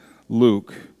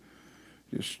Luke,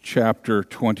 just chapter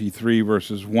 23,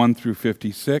 verses 1 through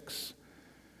 56.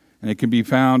 And it can be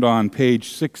found on page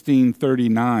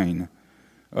 1639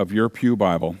 of your Pew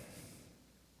Bible.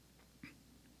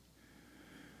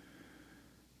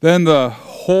 Then the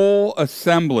whole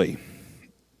assembly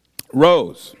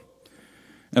rose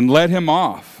and led him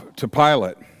off to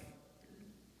Pilate.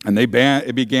 And they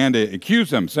began to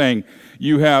accuse him, saying,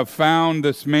 "You have found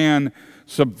this man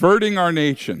subverting our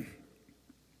nation.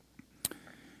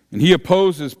 And he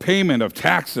opposes payment of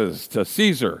taxes to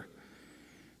Caesar.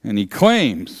 And he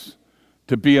claims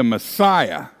to be a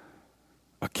Messiah,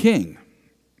 a king."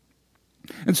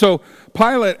 And so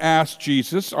Pilate asked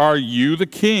Jesus, "Are you the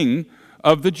king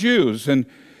of the Jews?" And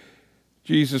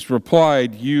Jesus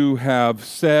replied, "You have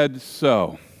said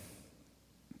so."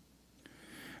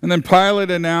 And then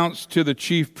Pilate announced to the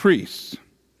chief priests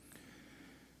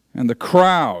and the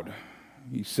crowd,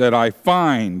 he said, "I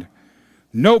find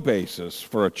no basis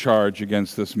for a charge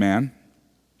against this man."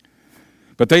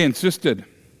 But they insisted.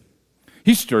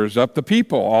 He stirs up the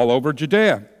people all over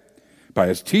Judea by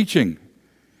his teaching.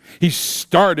 He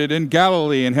started in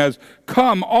Galilee and has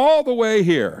come all the way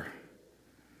here.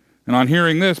 And on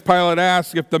hearing this, Pilate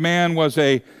asked if the man was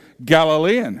a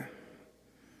Galilean.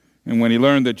 And when he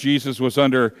learned that Jesus was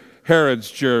under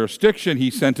Herod's jurisdiction,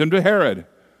 he sent him to Herod,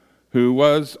 who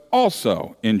was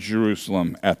also in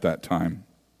Jerusalem at that time.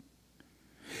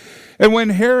 And when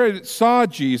Herod saw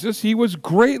Jesus, he was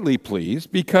greatly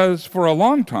pleased, because for a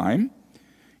long time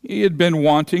he had been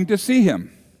wanting to see him.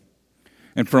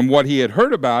 And from what he had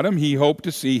heard about him, he hoped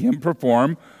to see him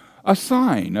perform a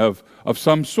sign of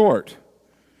some sort.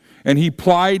 And he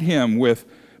plied him with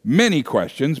many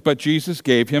questions, but Jesus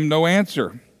gave him no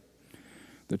answer.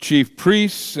 The chief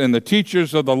priests and the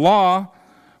teachers of the law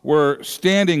were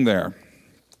standing there,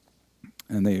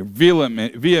 and they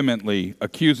vehemently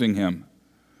accusing him.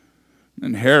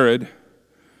 And Herod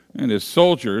and his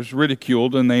soldiers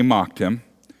ridiculed and they mocked him.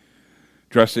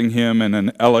 Dressing him in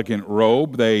an elegant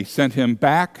robe, they sent him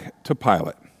back to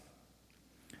Pilate.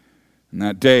 And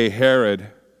that day, Herod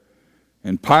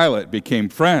and Pilate became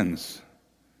friends.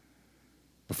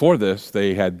 Before this,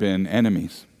 they had been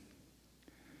enemies.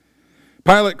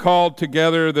 Pilate called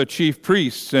together the chief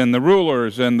priests and the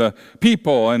rulers and the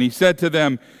people, and he said to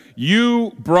them,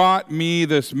 "You brought me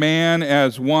this man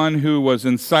as one who was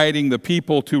inciting the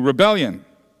people to rebellion.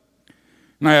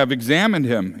 And I have examined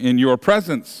him in your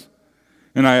presence,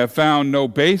 and I have found no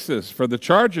basis for the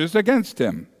charges against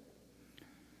him.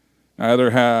 Neither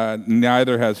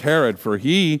has Herod, for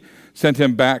he sent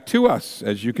him back to us,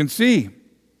 as you can see.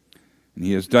 And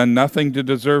he has done nothing to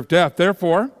deserve death.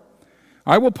 Therefore,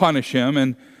 I will punish him,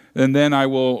 and then I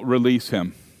will release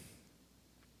him."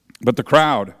 But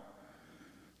the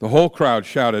whole crowd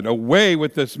shouted, "Away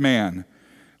with this man!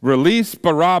 Release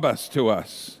Barabbas to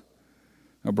us!"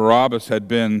 Now, Barabbas had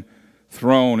been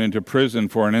thrown into prison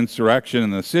for an insurrection in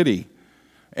the city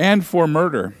and for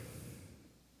murder.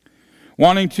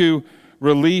 Wanting to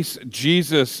release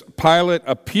Jesus, Pilate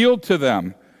appealed to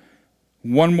them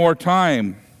one more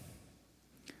time,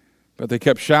 but they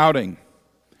kept shouting,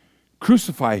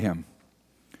 "Crucify him!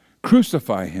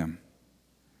 Crucify him!"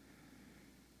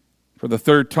 For the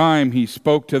third time he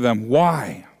spoke to them,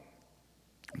 "Why?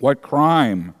 What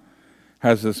crime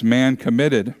has this man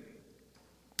committed?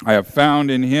 I have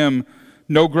found in him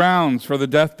no grounds for the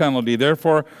death penalty.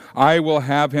 Therefore, I will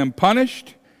have him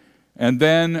punished and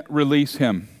then release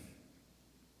him."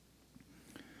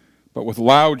 But with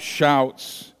loud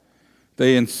shouts,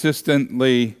 they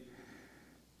insistently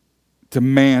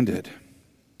demanded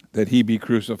that he be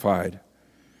crucified.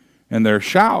 And their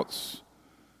shouts,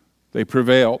 they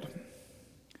prevailed.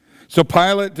 So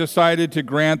Pilate decided to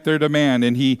grant their demand,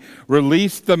 and he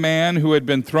released the man who had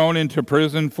been thrown into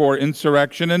prison for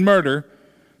insurrection and murder,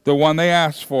 the one they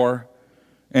asked for,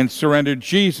 and surrendered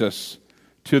Jesus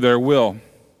to their will.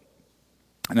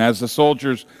 And as the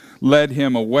soldiers led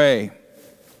him away,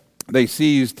 they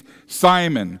seized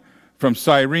Simon from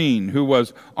Cyrene, who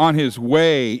was on his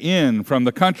way in from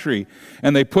the country,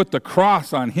 and they put the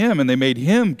cross on him, and they made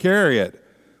him carry it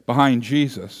behind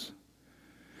Jesus.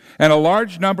 And a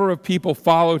large number of people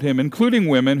followed him, including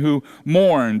women who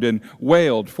mourned and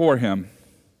wailed for him.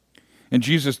 And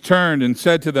Jesus turned and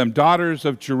said to them, "Daughters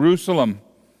of Jerusalem,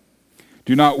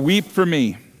 do not weep for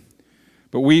me,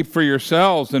 but weep for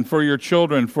yourselves and for your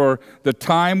children, for the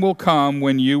time will come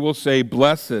when you will say,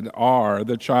 'Blessed are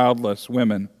the childless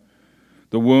women,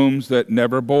 the wombs that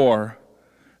never bore,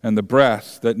 and the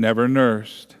breasts that never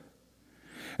nursed.'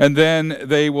 And then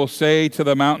they will say to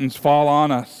the mountains, 'Fall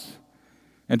on us,'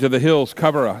 and to the hills,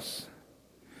 'Cover us.'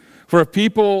 For if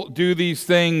people do these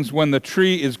things when the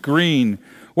tree is green,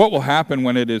 What will happen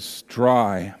when it is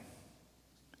dry?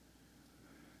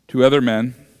 2 other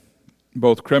men,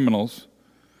 both criminals,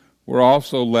 were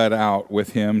also led out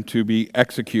with him to be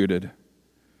executed.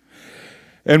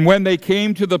 And when they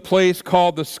came to the place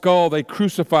called the Skull, they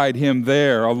crucified him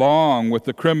there, along with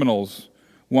the criminals,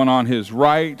 one on his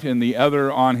right and the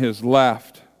other on his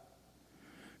left.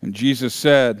 And Jesus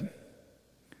said,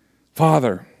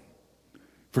 "Father,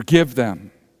 forgive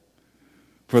them,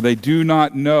 for they do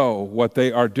not know what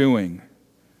they are doing."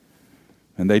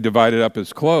 And they divided up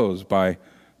his clothes by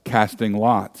casting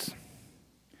lots.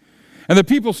 And the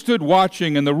people stood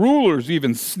watching, and the rulers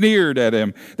even sneered at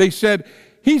him. They said,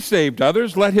 "He saved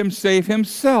others, let him save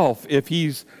himself if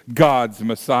he's God's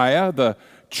Messiah, the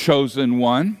chosen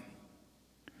one."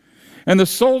 And the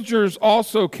soldiers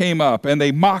also came up, and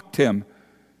they mocked him.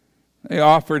 They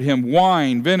offered him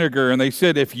wine, vinegar, and they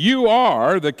said, "If you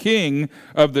are the king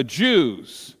of the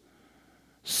Jews,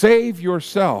 save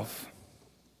yourself."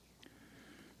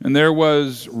 And there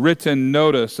was written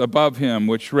notice above him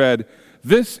which read,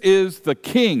 "This is the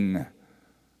King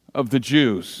of the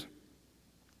Jews."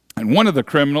 And one of the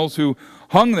criminals who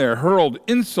hung there hurled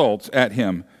insults at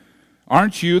him.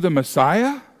 "Aren't you the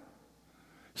Messiah?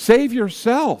 Save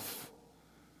yourself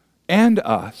and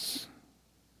us."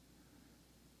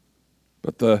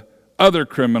 But the other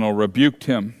criminal rebuked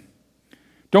him.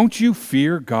 "Don't you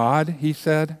fear God," he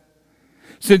said,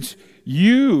 "since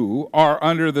you are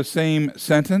under the same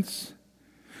sentence?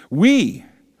 We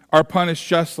are punished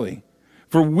justly,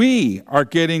 for we are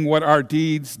getting what our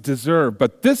deeds deserve.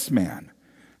 But this man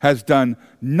has done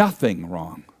nothing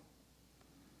wrong."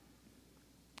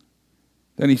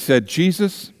 Then he said,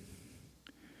 "Jesus,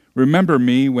 remember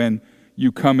me when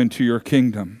you come into your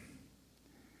kingdom."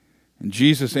 And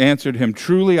Jesus answered him,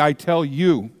 "Truly I tell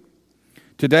you,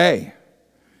 today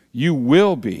you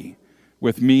will be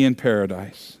with me in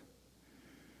paradise."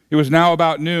 It was now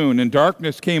about noon, and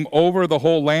darkness came over the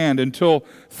whole land until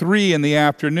 3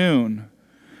 p.m,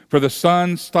 for the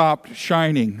sun stopped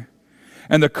shining,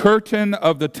 and the curtain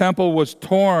of the temple was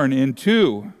torn in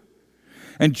two.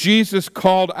 And Jesus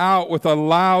called out with a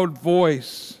loud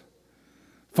voice,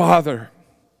 "Father,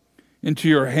 into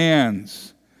your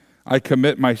hands I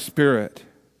commit my spirit."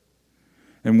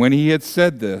 And when he had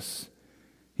said this,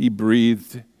 he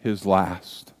breathed his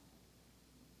last.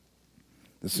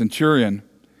 The centurion,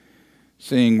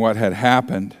 seeing what had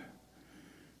happened,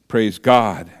 praised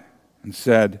God and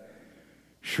said,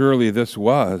 "Surely this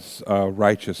was a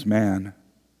righteous man."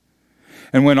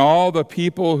 And when all the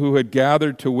people who had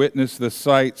gathered to witness the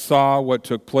sight saw what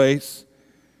took place,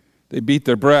 they beat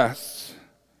their breasts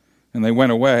and they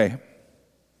went away.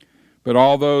 But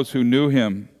all those who knew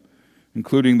him,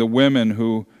 including the women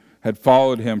who had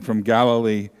followed him from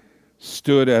Galilee,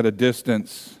 stood at a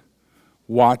distance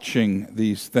watching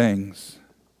these things.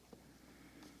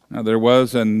 Now there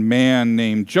was a man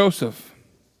named Joseph,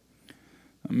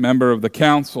 a member of the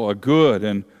council, a good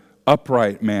and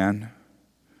upright man,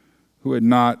 who had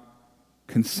not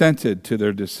consented to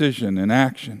their decision and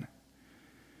action.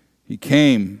 He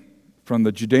came from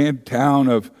the Judean town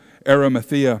of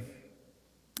Arimathea,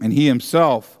 and he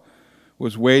himself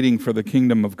was waiting for the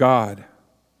kingdom of God.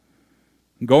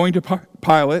 Going to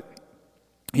Pilate,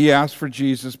 he asked for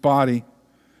Jesus' body,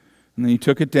 and then he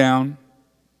took it down.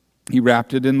 He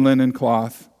wrapped it in linen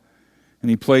cloth, and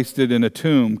he placed it in a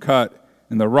tomb cut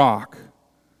in the rock,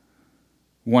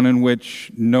 one in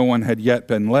which no one had yet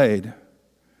been laid.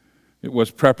 It was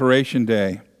preparation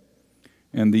day,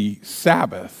 and the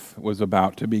Sabbath was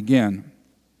about to begin.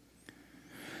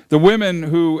 The women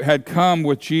who had come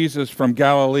with Jesus from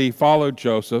Galilee followed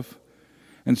Joseph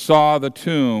and saw the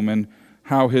tomb and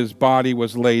how his body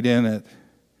was laid in it.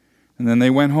 And then they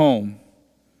went home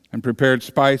and prepared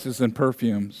spices and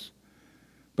perfumes.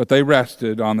 But they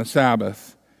rested on the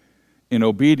Sabbath in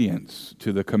obedience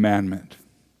to the commandment.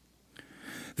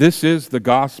 This is the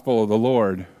gospel of the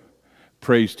Lord.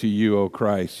 Praise to you, O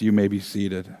Christ. You may be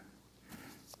seated.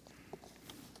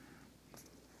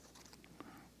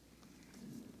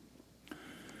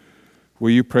 Will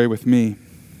you pray with me?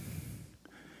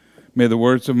 May the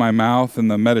words of my mouth and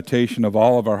the meditation of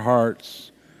all of our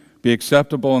hearts be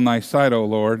acceptable in thy sight, O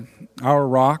Lord, our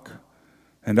rock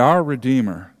and our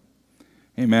Redeemer.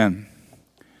 Amen.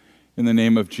 In the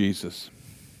name of Jesus.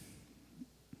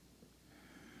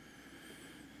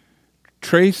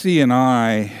 Tracy and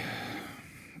I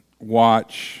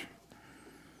watch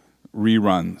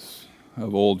reruns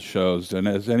of old shows, and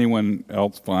does anyone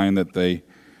else find that they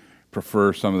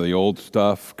prefer some of the old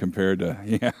stuff compared to,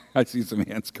 yeah, I see some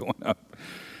hands going up.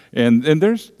 And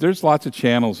there's lots of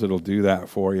channels that'll do that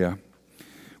for you.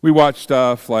 We watch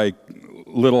stuff like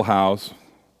Little House,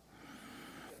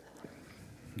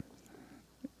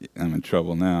 I'm in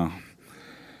trouble now.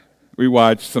 We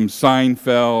watched some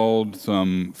Seinfeld,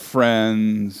 some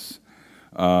Friends.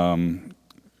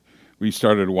 We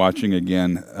started watching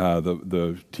again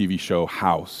the TV show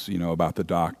House, about the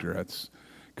doctor. That's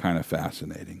kind of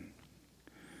fascinating.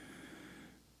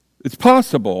 It's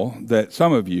possible that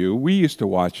some of you, we used to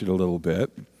watch it a little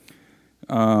bit.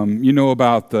 You know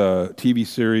about the TV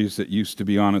series that used to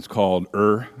be on, it's called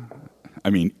ER.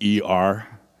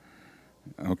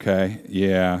 Okay,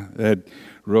 yeah.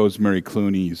 Rosemary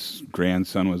Clooney's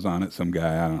grandson was on it, some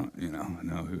guy, I don't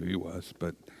know who he was,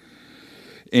 but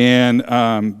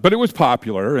it was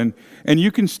popular, and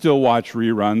you can still watch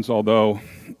reruns, although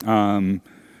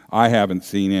I haven't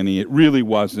seen any. It really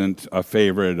wasn't a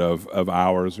favorite of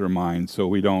ours or mine, so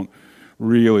we don't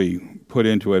really put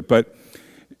into it. But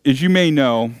as you may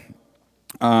know,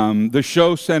 the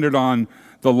show centered on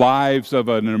the lives of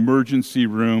an emergency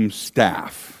room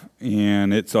staff,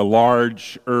 and it's a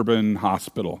large urban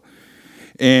hospital.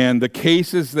 And the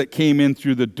cases that came in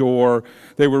through the door,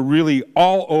 they were really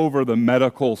all over the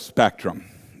medical spectrum.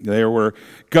 There were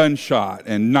gunshot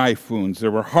and knife wounds, there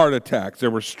were heart attacks,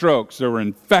 there were strokes, there were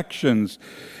infections,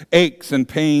 aches and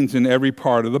pains in every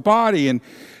part of the body. And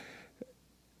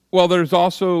well, there's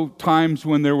also times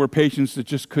when there were patients that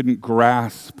just couldn't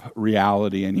grasp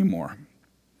reality anymore.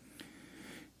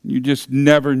 You just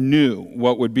never knew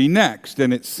what would be next,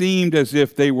 and it seemed as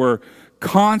if they were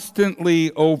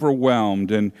constantly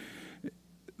overwhelmed, and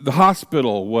the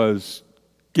hospital was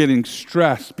getting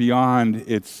stressed beyond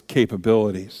its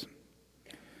capabilities.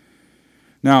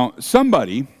 Now,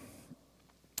 somebody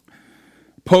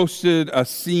posted a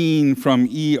scene from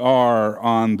ER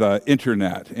on the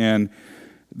internet, and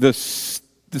the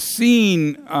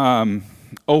scene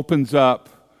opens up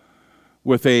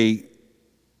with a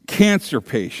cancer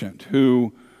patient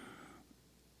who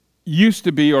used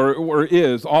to be or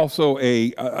is also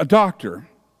a doctor.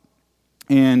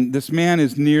 And this man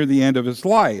is near the end of his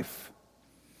life.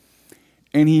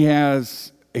 And he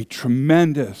has a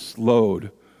tremendous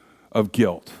load of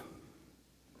guilt.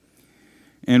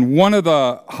 And one of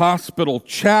the hospital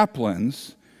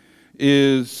chaplains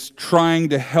is trying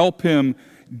to help him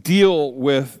deal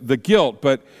with the guilt.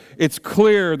 But it's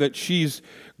clear that she's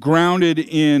grounded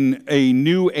in a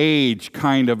new age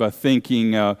kind of a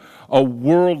thinking, a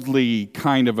worldly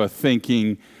kind of a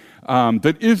thinking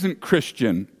that isn't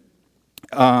Christian.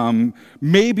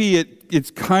 Maybe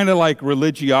it's kind of like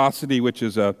religiosity, which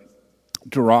is a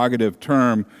derogative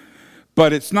term,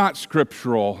 but it's not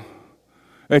scriptural.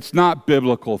 It's not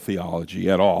biblical theology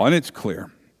at all, and it's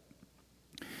clear.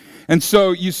 And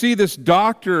so you see this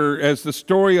doctor, as the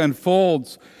story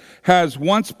unfolds, has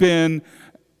once been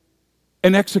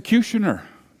an executioner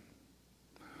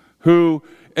who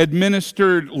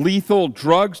administered lethal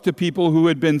drugs to people who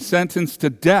had been sentenced to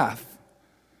death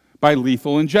by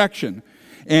lethal injection.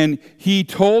 And he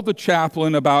told the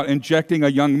chaplain about injecting a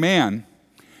young man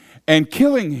and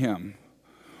killing him,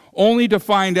 only to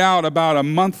find out about a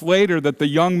month later that the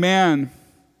young man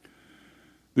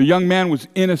was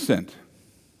innocent,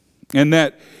 and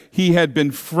that he had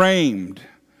been framed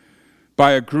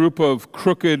by a group of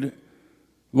crooked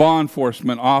law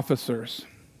enforcement officers.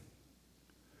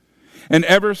 And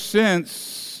ever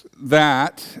since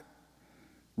that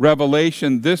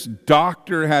revelation, this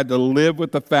doctor had to live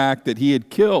with the fact that he had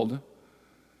killed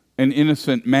an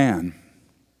innocent man.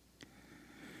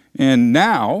 And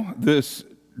now this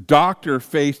doctor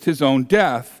faced his own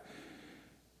death,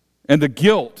 and the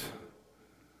guilt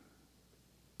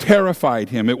terrified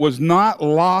him. It was not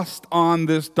lost on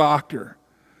this doctor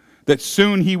that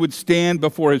soon he would stand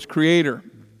before his Creator,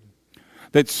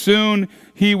 that soon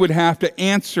he would have to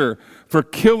answer for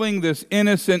killing this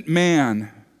innocent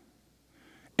man.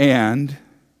 And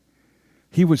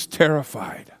he was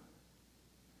terrified.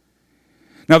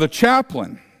 Now, the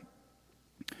chaplain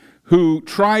who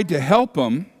tried to help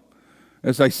him,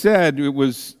 as I said, it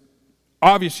was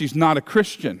obvious she's not a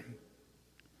Christian.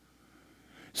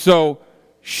 So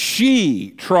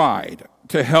she tried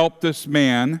to help this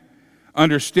man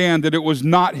understand that it was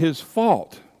not his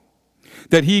fault,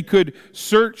 that he could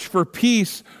search for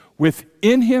peace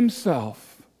within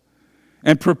himself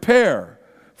and prepare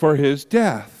for his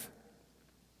death.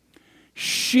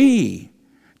 She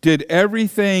did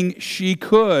everything she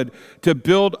could to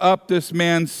build up this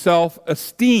man's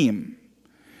self-esteem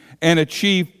and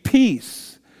achieve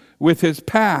peace with his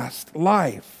past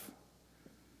life.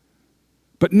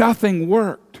 But nothing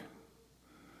worked.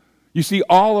 You see,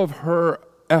 all of her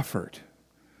effort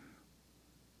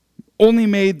only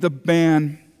made the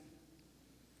man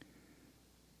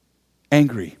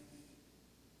angry.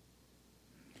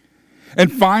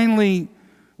 And finally,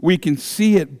 we can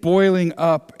see it boiling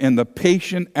up, and the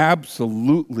patient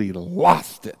absolutely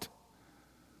lost it.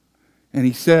 And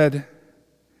he said,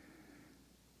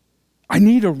 I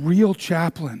need a real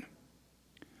chaplain.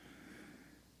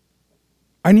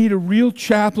 I need a real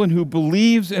chaplain who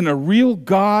believes in a real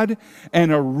God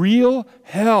and a real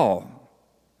hell.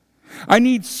 I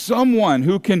need someone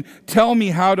who can tell me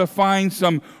how to find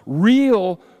some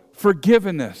real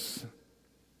forgiveness.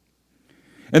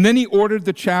 And then he ordered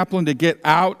the chaplain to get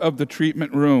out of the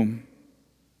treatment room.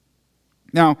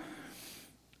 Now,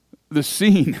 the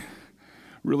scene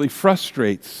really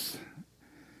frustrates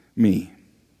me.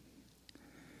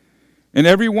 And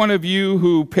every one of you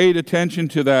who paid attention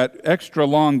to that extra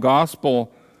long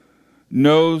gospel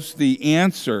knows the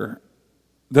answer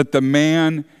that the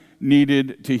man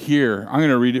needed to hear. I'm going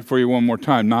to read it for you one more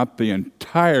time. Not the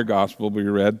entire gospel we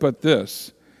read, but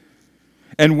this.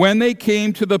 And when they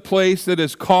came to the place that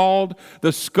is called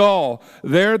the Skull,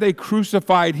 there they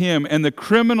crucified him, and the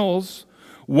criminals,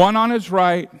 one on his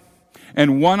right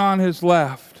and one on his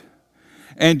left.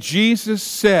 And Jesus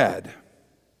said,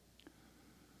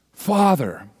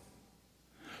 Father,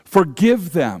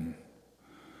 forgive them,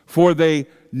 for they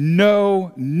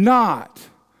know not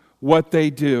what they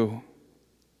do.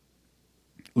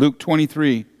 Luke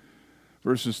 23,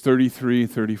 verses 33,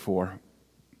 34.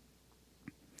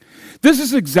 This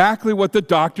is exactly what the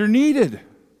doctor needed.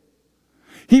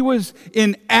 He was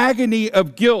in agony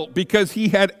of guilt because he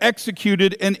had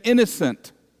executed an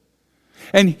innocent.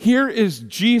 And here is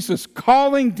Jesus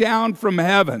calling down from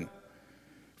heaven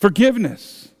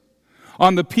forgiveness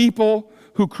on the people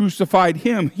who crucified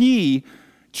him.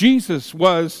 Jesus,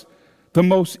 was the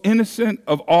most innocent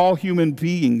of all human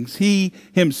beings. He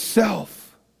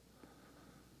himself.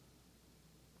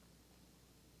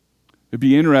 It'd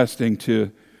be interesting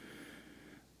to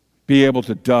be able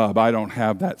to dub. I don't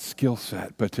have that skill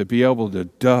set, but to be able to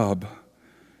dub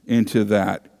into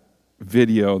that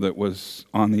video that was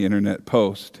on the internet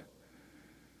post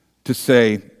to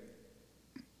say,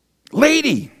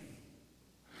 lady,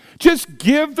 just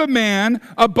give the man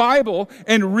a Bible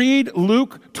and read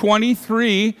Luke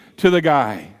 23 to the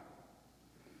guy.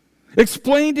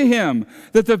 Explain to him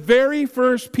that the very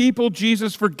first people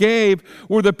Jesus forgave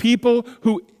were the people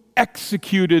who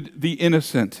executed the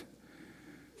innocent.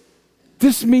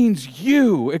 This means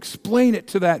you. Explain it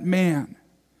to that man.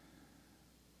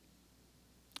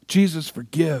 Jesus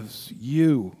forgives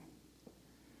you.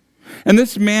 And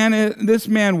this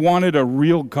man wanted a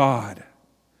real God.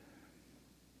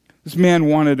 This man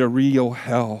wanted a real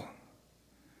hell.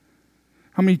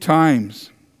 How many times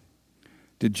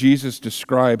did Jesus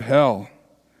describe hell?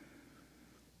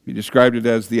 He described it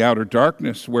as the outer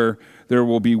darkness where there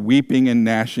will be weeping and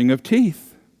gnashing of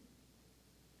teeth.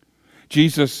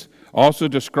 Jesus also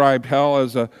described hell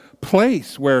as a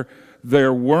place where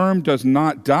their worm does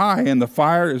not die and the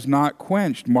fire is not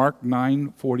quenched. Mark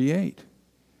 9:48.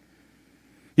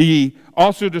 He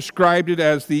also described it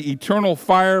as the eternal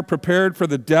fire prepared for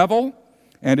the devil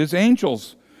and his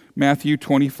angels. Matthew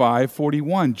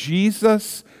 25:41.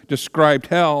 Jesus described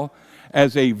hell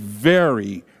as a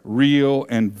very real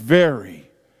and very,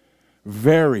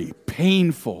 very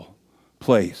painful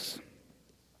place.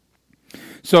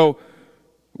 So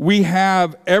we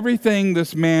have everything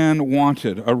this man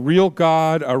wanted: a real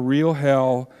God, a real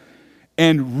hell,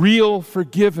 and real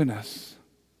forgiveness.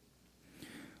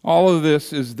 All of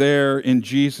this is there in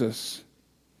Jesus,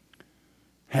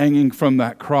 hanging from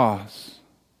that cross.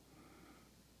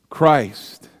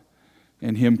 Christ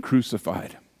and him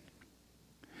crucified.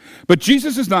 But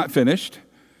Jesus is not finished.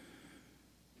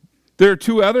 There are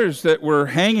two others that were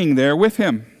hanging there with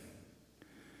him.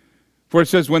 For it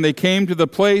says, when they came to the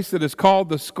place that is called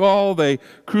the Skull, they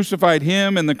crucified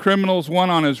him and the criminals, one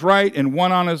on his right and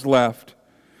one on his left.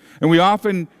 And we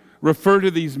often refer to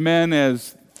these men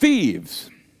as thieves.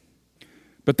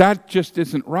 But that just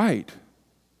isn't right.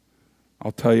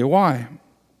 I'll tell you why.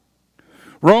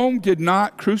 Rome did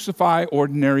not crucify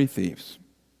ordinary thieves.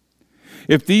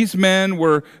 If these men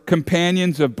were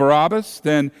companions of Barabbas,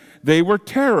 then they were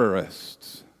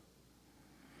terrorists.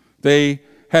 They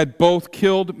had both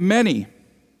killed many.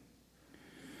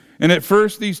 And at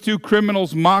first, these two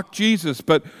criminals mocked Jesus,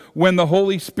 but when the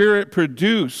Holy Spirit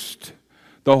produced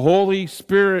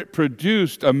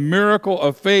a miracle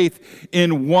of faith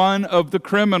in one of the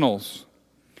criminals.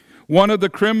 One of the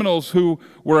criminals who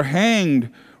were hanged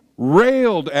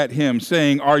railed at him,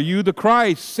 saying, "Are you the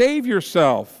Christ? Save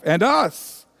yourself and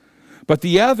us." But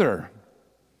the other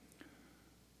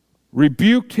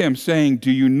rebuked him, saying,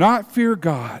 "Do you not fear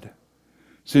God,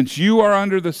 since you are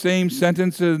under the same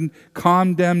sentence and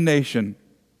condemnation?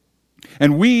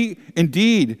 And we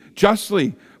indeed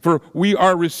justly, for we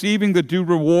are receiving the due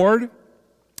reward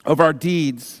of our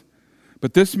deeds.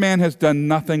 But this man has done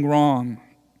nothing wrong."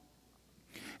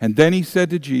 And then he said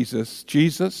to Jesus,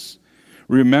 "Jesus,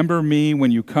 remember me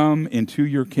when you come into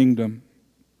your kingdom."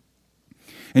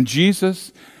 And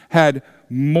Jesus had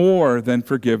more than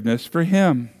forgiveness for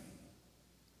him.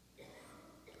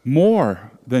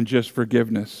 More than just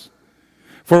forgiveness.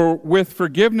 For with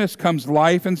forgiveness comes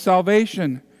life and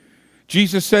salvation.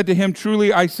 Jesus said to him,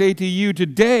 "Truly I say to you,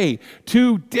 today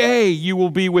you will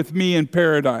be with me in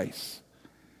paradise."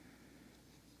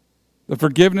 The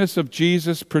forgiveness of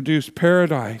Jesus produced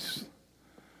paradise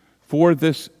for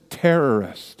this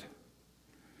terrorist.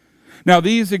 Now,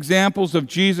 these examples of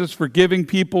Jesus forgiving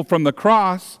people from the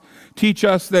cross teach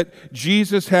us that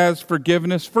Jesus has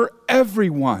forgiveness for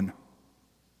everyone.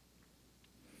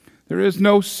 There is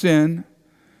no sin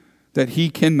that he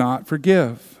cannot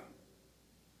forgive.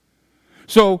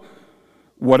 So,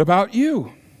 what about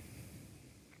you?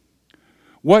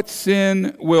 What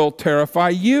sin will terrify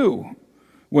you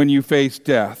when you face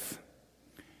death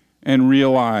and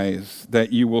realize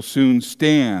that you will soon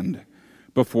stand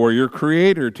before your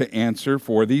Creator to answer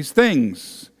for these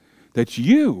things that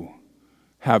you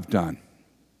have done?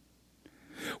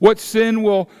 What sin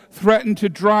will threaten to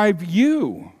drive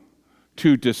you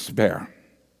to despair?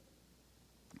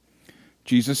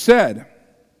 Jesus said,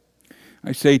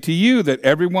 "I say to you that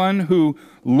everyone who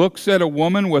looks at a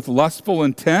woman with lustful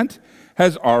intent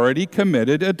has already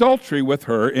committed adultery with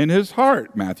her in his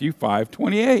heart." Matthew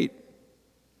 5:28.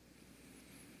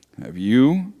 Have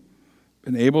you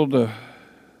been able to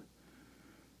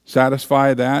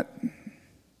satisfy that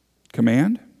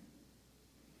command?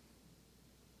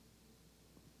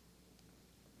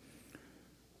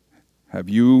 Have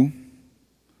you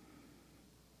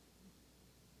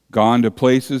gone to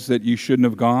places that you shouldn't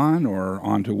have gone, or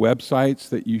onto websites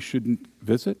that you shouldn't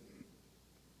visit?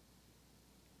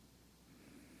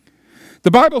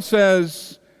 The Bible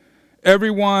says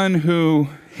everyone who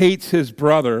hates his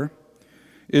brother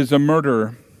is a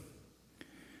murderer.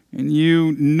 And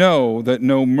you know that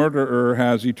no murderer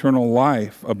has eternal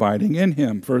life abiding in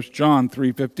him. 1 John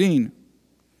 3:15.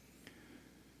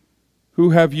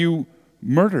 Who have you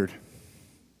murdered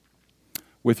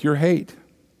with your hate?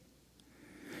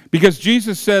 Because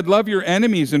Jesus said, "Love your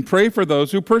enemies and pray for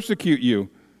those who persecute you."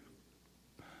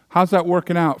 How's that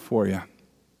working out for you?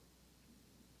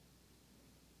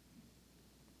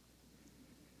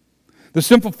 The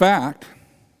simple fact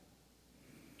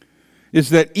is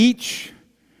that each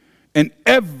and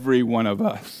every one of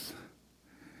us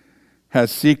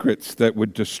has secrets that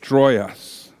would destroy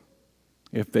us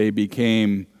if they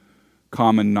became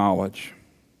common knowledge.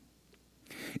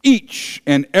 Each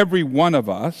and every one of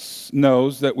us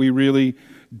knows that we really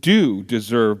do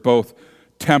deserve both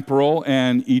temporal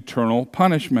and eternal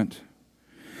punishment.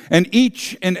 And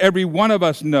each and every one of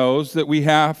us knows that we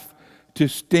have to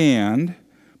stand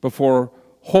before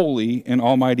holy and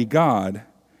almighty God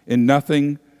in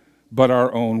nothing but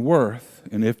our own worth.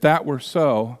 And if that were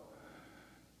so,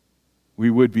 we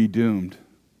would be doomed.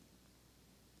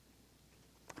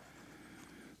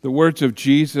 The words of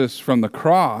Jesus from the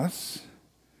cross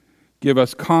give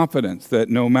us confidence that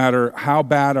no matter how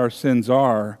bad our sins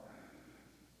are,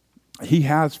 he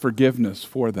has forgiveness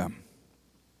for them.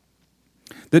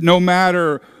 That no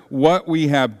matter what we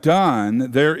have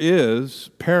done, there is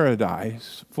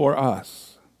paradise for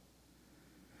us.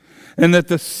 And that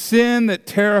the sin that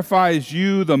terrifies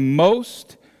you the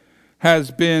most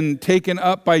has been taken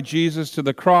up by Jesus to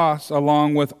the cross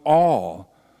along with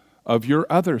all of your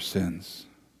other sins.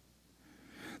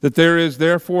 That there is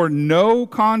therefore no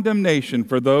condemnation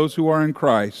for those who are in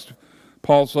Christ.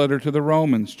 Paul's letter to the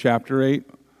Romans, chapter 8,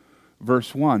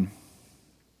 verse 1.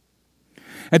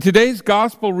 And today's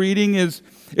gospel reading it's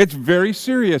very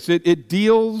serious. It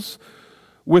deals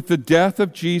with the death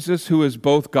of Jesus, who is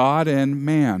both God and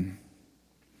man.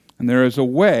 And there is a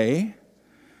way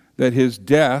that his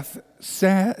death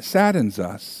saddens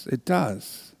us. It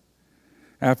does.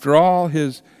 After all,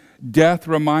 his death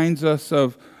reminds us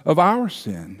of our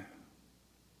sin.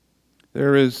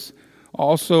 There is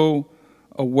also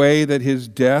a way that his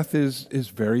death is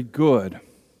very good.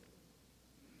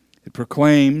 It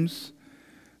proclaims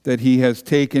that he has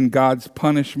taken God's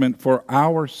punishment for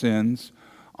our sins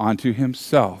onto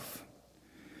himself.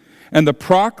 And the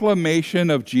proclamation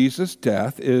of Jesus'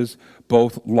 death is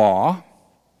both law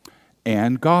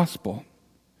and gospel.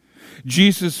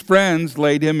 Jesus' friends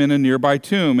laid him in a nearby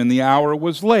tomb, and the hour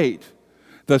was late.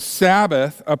 The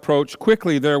Sabbath approached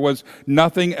quickly. There was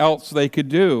nothing else they could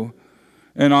do.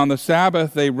 And on the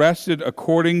Sabbath, they rested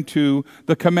according to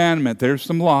the commandment. There's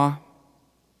some law.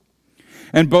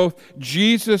 And both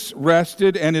Jesus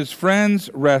rested and his friends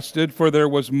rested, for there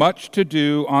was much to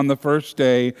do on the first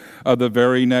day of the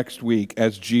very next week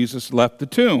as Jesus left the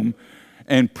tomb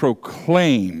and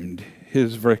proclaimed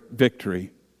his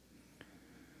victory.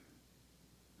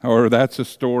 However, that's a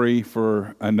story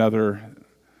for another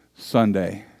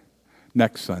Sunday,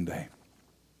 next Sunday.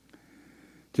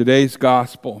 Today's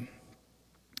gospel,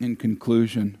 in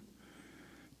conclusion,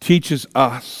 teaches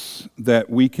us that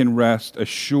we can rest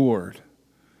assured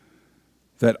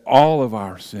that all of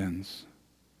our sins,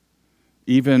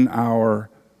 even our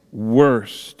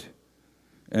worst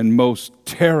and most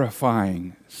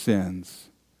terrifying sins,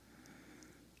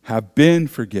 have been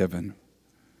forgiven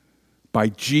by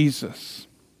Jesus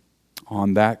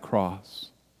on that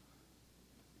cross.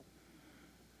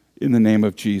 In the name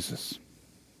of Jesus,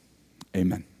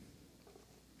 amen.